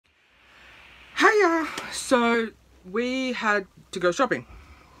Hiya! So we had to go shopping.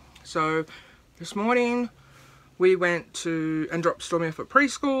 So this morning we went to and dropped Stormy off at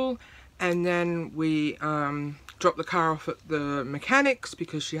preschool, and then we dropped the car off at the mechanics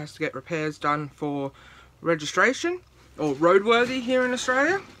because she has to get repairs done for registration or roadworthy here in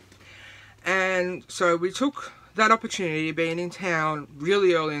Australia. And so we took that opportunity, being in town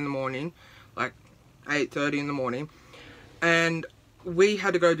really early in the morning, like 8:30 in the morning, and we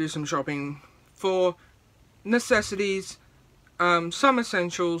had to go do some shopping for necessities, some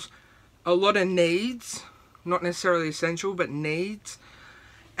essentials, a lot of needs, not necessarily essential, but needs,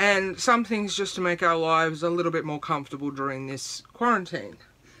 and some things just to make our lives a little bit more comfortable during this quarantine.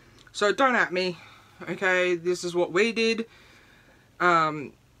 So don't at me, okay? This is what we did.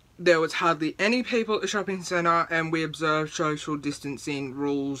 There was hardly any people at the shopping centre, and we observed social distancing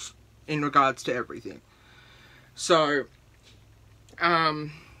rules in regards to everything. So,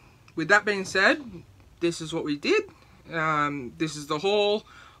 with that being said, this is what we did. This is the haul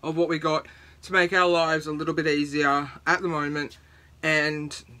of what we got to make our lives a little bit easier at the moment.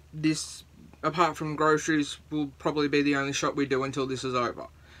 And this, apart from groceries, will probably be the only shop we do until this is over.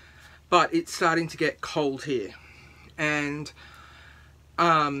 But it's starting to get cold here. And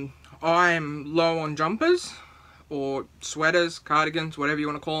I am low on jumpers or sweaters, cardigans, whatever you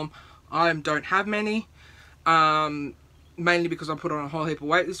want to call them. I don't have many. Mainly because I put on a whole heap of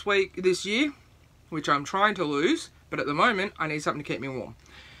weight this year, which I'm trying to lose, but at the moment I need something to keep me warm.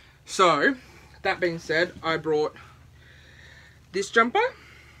 So that being said, I brought this jumper.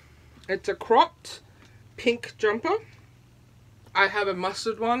 It's a cropped pink jumper. I have a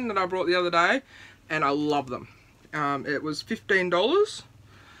mustard one that I brought the other day, and I love them. It was $15,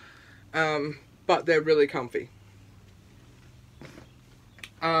 but they're really comfy.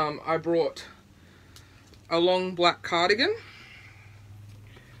 I brought a long black cardigan,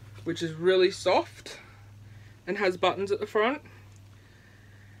 which is really soft and has buttons at the front.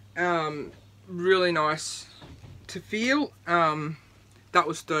 Really nice to feel. That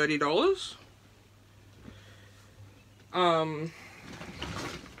was $30.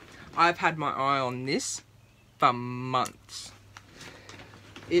 I've had my eye on this for months.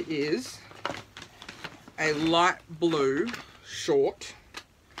 It is a light blue, short,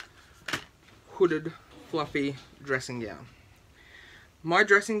 hooded, fluffy dressing gown. My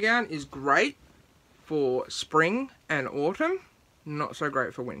dressing gown is great for spring and autumn, not so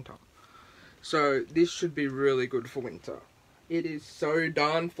great for winter. So this should be really good for winter. It is so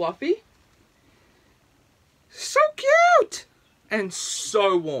darn fluffy, so cute, and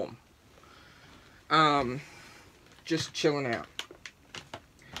so warm. Just chilling out.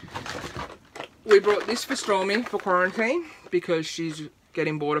 We brought this for Stormy for quarantine because she's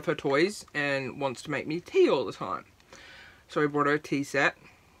getting bored of her toys and wants to make me tea all the time. So we brought her a tea set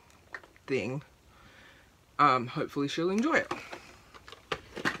thing. Hopefully she'll enjoy it.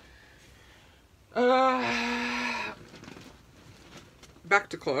 Back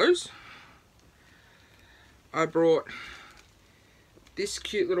to clothes. I brought this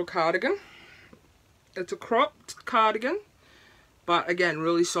cute little cardigan. It's a cropped cardigan, but again,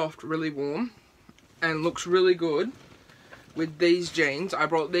 really soft, really warm, and looks really good with these jeans. I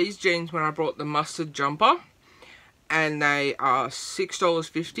brought these jeans when I brought the mustard jumper, and they are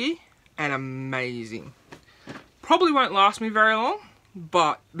 $6.50 and amazing. Probably won't last me very long,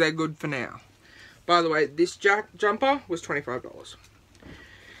 but they're good for now. By the way, this jumper was $25.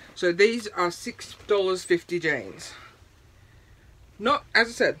 So these are $6.50 jeans. Not, as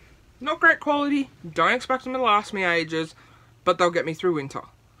I said, not great quality. Don't expect them to last me ages, but they'll get me through winter.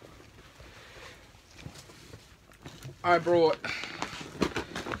 I brought,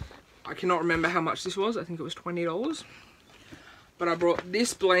 I cannot remember how much this was, I think it was $20. But I brought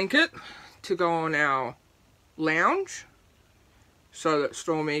this blanket to go on our lounge so that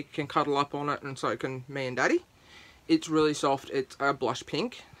Stormy can cuddle up on it, and so can me and Daddy. It's really soft. It's a blush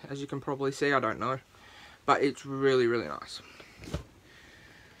pink, as you can probably see. I don't know, but it's really, really nice.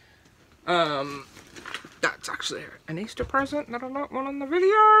 That's actually an Easter present that I don't want on the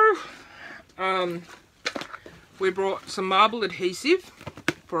video. We brought some marble adhesive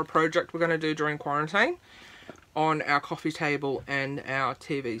for a project we're going to do during quarantine on our coffee table and our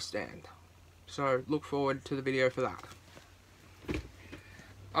TV stand. So look forward to the video for that.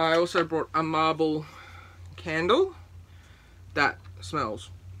 I also brought a marble candle that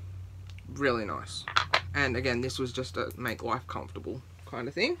smells really nice. And again, this was just a make life comfortable kind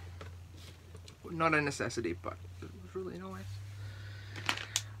of thing. Not a necessity, but it was really nice.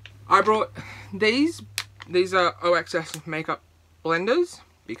 I brought these. These are OXS makeup blenders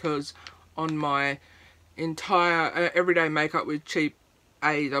because on my entire everyday makeup with cheap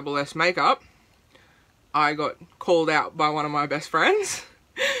ASS makeup, I got called out by one of my best friends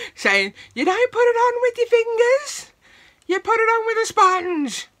saying, you don't put it on with your fingers, you put it on with a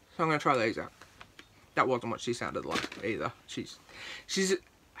sponge. So I'm going to try these out. That wasn't what she sounded like either. She's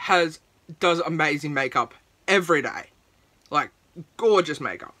does amazing makeup every day. Like, gorgeous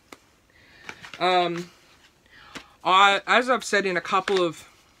makeup. As I've said in a couple of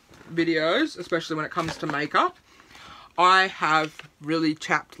videos, especially when it comes to makeup, I have really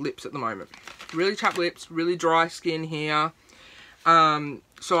chapped lips at the moment. Really chapped lips, really dry skin here.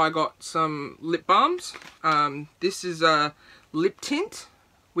 So I got some lip balms. This is a lip tint,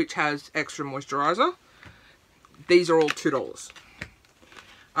 which has extra moisturizer. These are all $2.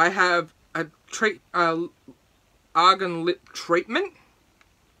 I have a argan lip treatment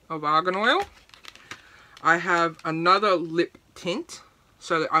of argan oil. I have another lip tint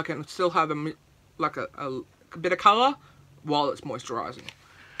so that I can still have a bit of colour while it's moisturising.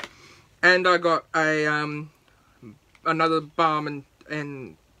 And I got a another balm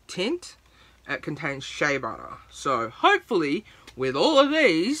and tint. It contains shea butter. So hopefully with all of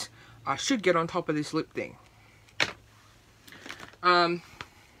these I should get on top of this lip thing.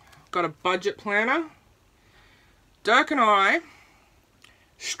 Got a budget planner. Dirk and I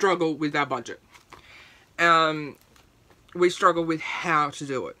struggle with our budget. We struggle with how to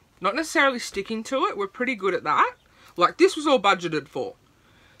do it. Not necessarily sticking to it. We're pretty good at that. Like, this was all budgeted for.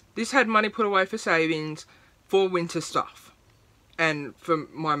 This had money put away for savings for winter stuff. And for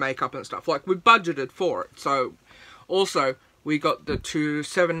my makeup and stuff. Like, we budgeted for it. So, also, we got the two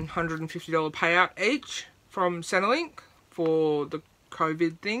 $750 payout each from Centrelink for the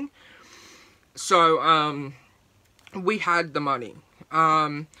COVID thing. So, we had the money.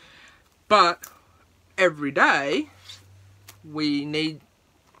 But every day we need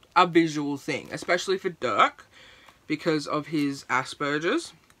a visual thing, especially for Dirk because of his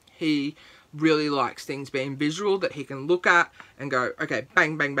Asperger's. He really likes things being visual that he can look at and go, okay,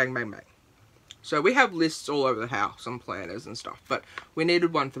 bang, bang, bang, bang, bang. So we have lists all over the house and planners and stuff, but we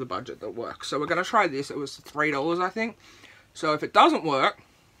needed one for the budget that works. So we're going to try this. It was $3, I think. So if it doesn't work,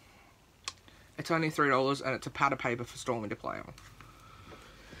 it's only $3 and it's a pad of paper for Stormy to play on.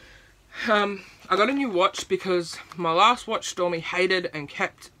 I got a new watch because my last watch Stormy hated and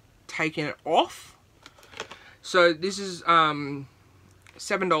kept taking it off. So this is $7.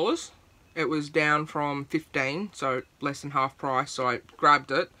 It was down from $15, so less than half price, so I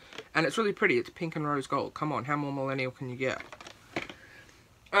grabbed it. And it's really pretty. It's pink and rose gold. Come on, how more millennial can you get?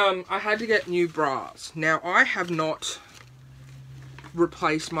 I had to get new bras. Now, I have not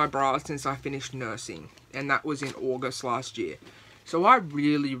replaced my bras since I finished nursing, and that was in August last year. So I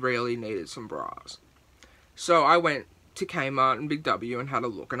really needed some bras. So I went to Kmart and Big W and had a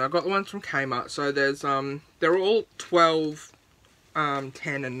look, and I got the ones from Kmart. So there's they're all $12, $10 and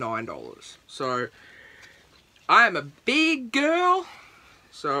 $9. So I am a big girl,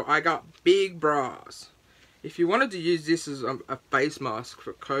 so I got big bras. If you wanted to use this as a face mask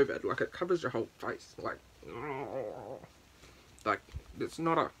for COVID, like, it covers your whole face, like it's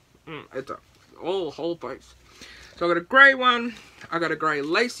not a, it's a whole face. So I got a grey one, I got a grey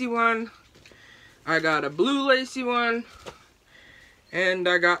lacy one, I got a blue lacy one, and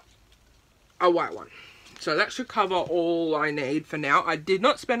I got a white one. So that should cover all I need for now. I did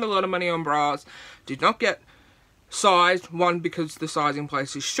not spend a lot of money on bras, did not get sized, one, because the sizing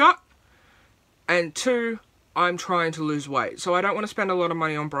place is shut, and two, I'm trying to lose weight. So I don't want to spend a lot of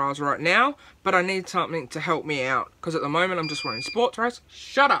money on bras right now, but I need something to help me out, because at the moment I'm just wearing sports bras.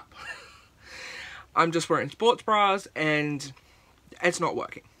 Shut up! I'm just wearing sports bras and it's not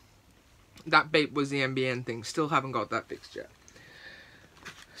working. That beep was the NBN thing. Still haven't got that fixed yet.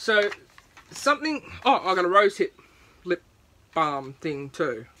 So, something... Oh, I got a rose hip lip balm thing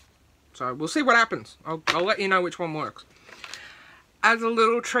too. So, we'll see what happens. I'll let you know which one works. As a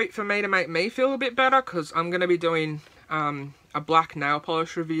little treat for me to make me feel a bit better, because I'm going to be doing a black nail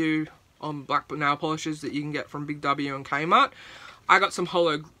polish review on black nail polishes that you can get from Big W and Kmart. I got some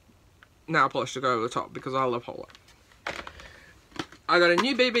Holo nail polish to go over the top because I love Holo. I got a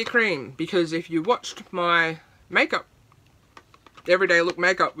new BB cream because if you watched my makeup, everyday look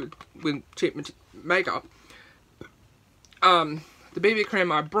makeup with cheap makeup, the BB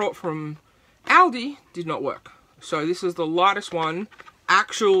cream I brought from Aldi did not work. So this is the lightest one,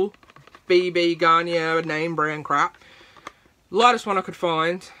 actual BB Garnier name brand crap. Lightest one I could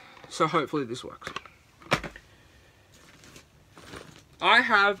find, so hopefully this works. I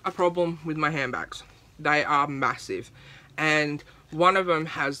have a problem with my handbags. They are massive, and one of them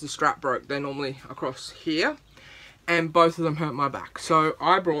has the strap broke. They're normally across here, and both of them hurt my back. So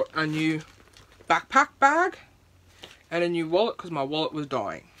I brought a new backpack bag, and a new wallet because my wallet was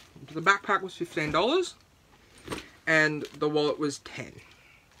dying. The backpack was $15 and the wallet was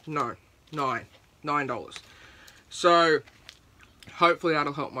 $9. So hopefully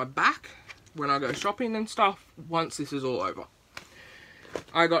that'll help my back when I go shopping and stuff once this is all over.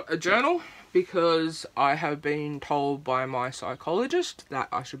 I got a journal because I have been told by my psychologist that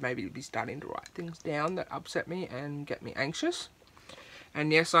I should maybe be starting to write things down that upset me and get me anxious.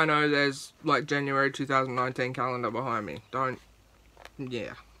 And yes, I know there's like January 2019 calendar behind me.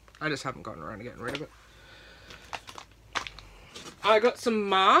 Yeah, I just haven't gotten around to getting rid of it. I got some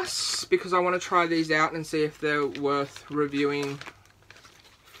masks because I want to try these out and see if they're worth reviewing.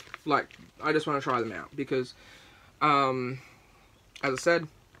 Like, I just want to try them out because, as I said,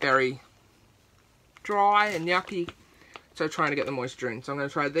 very dry and yucky, so trying to get the moisture in. So I'm going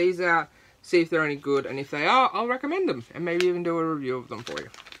to try these out, see if they're any good, and if they are, I'll recommend them and maybe even do a review of them for you.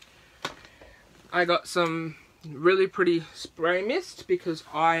 I got some really pretty spray mist because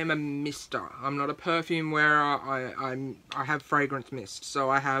I am a mister. I'm not a perfume wearer. I have fragrance mist. So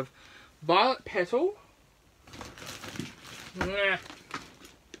I have Violet Petal.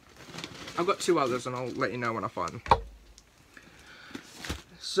 I've got two others and I'll let you know when I find them.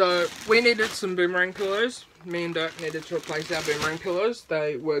 So we needed some boomerang pillows. Me and Dirk needed to replace our boomerang pillows.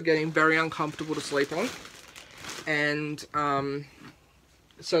 They were getting very uncomfortable to sleep on. And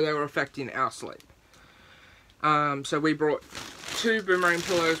so they were affecting our sleep. So we brought 2 boomerang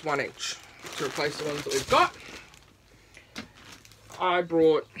pillows, 1 each, to replace the ones that we've got.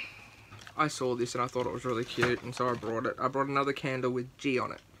 I saw this and I thought it was really cute, and so I brought it. I brought another candle with G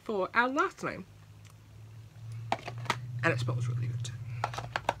on it for our last name. And it smells really good too.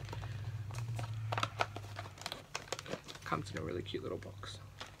 Comes in a really cute little box.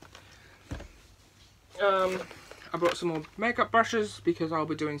 I brought some more makeup brushes because I'll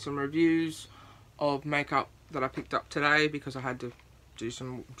be doing some reviews of makeup that I picked up today because I had to do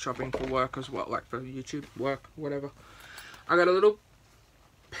some shopping for work as well, like for YouTube work, whatever. I got a little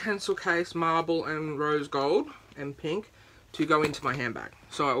pencil case, marble and rose gold and pink, to go into my handbag.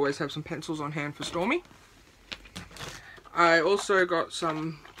 So I always have some pencils on hand for Stormy. I also got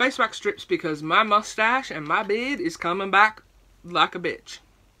some face wax strips because my mustache and my beard is coming back like a bitch.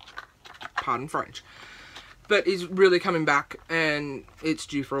 Pardon French. But it's really coming back and it's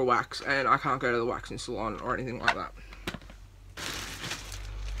due for a wax and I can't go to the waxing salon or anything like that.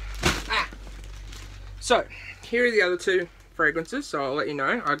 So, here are the other 2 fragrances, so I'll let you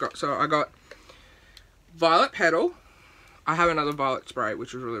know. I got Violet Petal. I have another violet spray,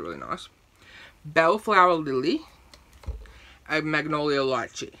 which is really, really nice. Bellflower Lily. A Magnolia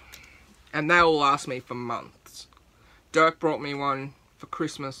Lychee. And they will last me for months. Dirk brought me one for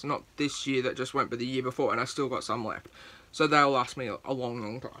Christmas, not this year that just went, but the year before, and I still got some left. So they'll last me a long,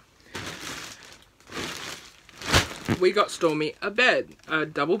 long time. We got Stormy a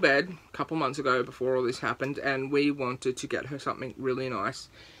double bed, a couple months ago before all this happened, and we wanted to get her something really nice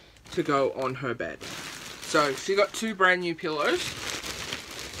to go on her bed. So she got 2 brand new pillows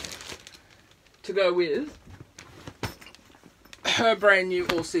to go with her brand new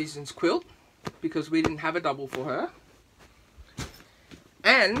All Seasons quilt because we didn't have a double for her,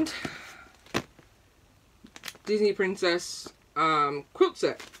 and Disney Princess quilt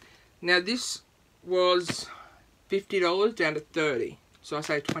set. Now this was $50 down to $30, so I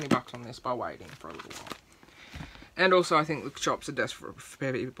saved $20 on this by waiting for a little while. And also I think the shops are desperate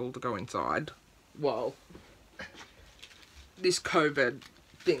for people to go inside while this COVID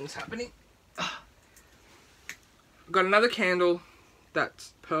thing's happening. Got another candle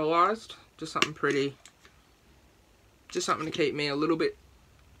that's pearlized, just something pretty, just something to keep me a little bit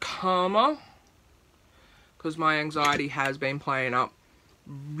calmer because my anxiety has been playing up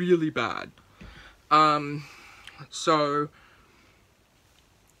really bad. So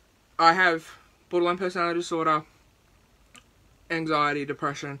I have borderline personality disorder, anxiety,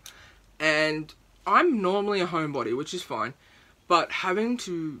 depression, and I'm normally a homebody, which is fine, but having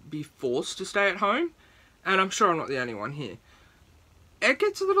to be forced to stay at home, and I'm sure I'm not the only one here, it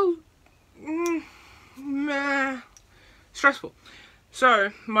gets a little stressful.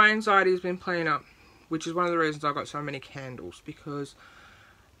 So my anxiety has been playing up, which is one of the reasons I got so many candles, because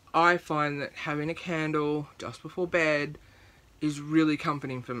I find that having a candle just before bed is really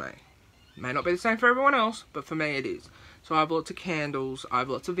comforting for me. It may not be the same for everyone else, but for me it is. So I have lots of candles, I have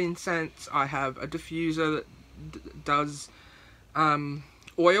lots of incense, I have a diffuser that does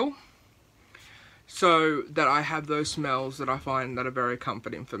oil, so that I have those smells that I find that are very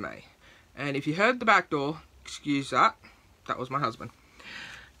comforting for me. And if you heard the back door, excuse that, that was my husband.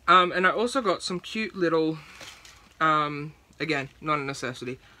 And I also got some cute little, again, not a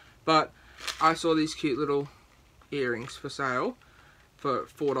necessity, but I saw these cute little earrings for sale for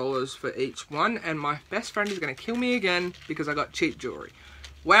 $4 for each one, and my best friend is going to kill me again because I got cheap jewelry.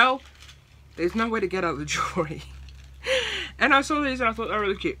 Well, there's nowhere to get other jewelry. And I saw these and I thought they were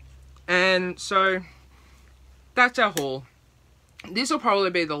really cute. And so that's our haul. This will probably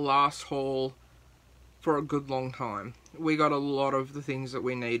be the last haul for a good long time. We got a lot of the things that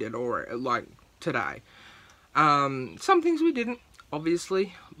we needed, or like today. Some things we didn't,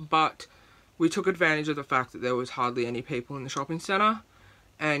 obviously, but we took advantage of the fact that there was hardly any people in the shopping centre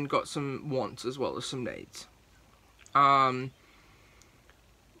and got some wants as well as some needs. As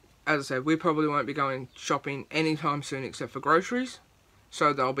I said, we probably won't be going shopping anytime soon except for groceries,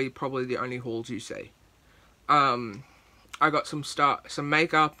 so they'll be probably the only hauls you see. I got some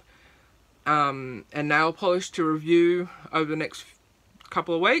makeup and nail polish to review over the next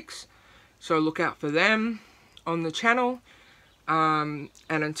couple of weeks, so look out for them on the channel. And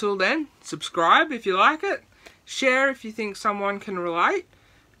until then, subscribe if you like it, share if you think someone can relate,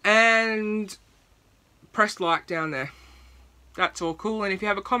 and press like down there. That's all cool. And if you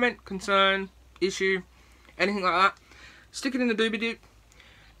have a comment, concern, issue, anything like that, stick it in the doobie-doop.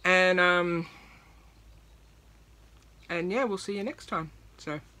 And yeah, we'll see you next time.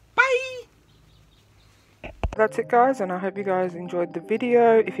 So, bye! That's it, guys, and I hope you guys enjoyed the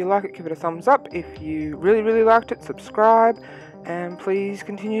video. If you like it, give it a thumbs up. If you really, really liked it, subscribe. And please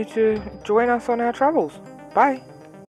continue to join us on our travels. Bye!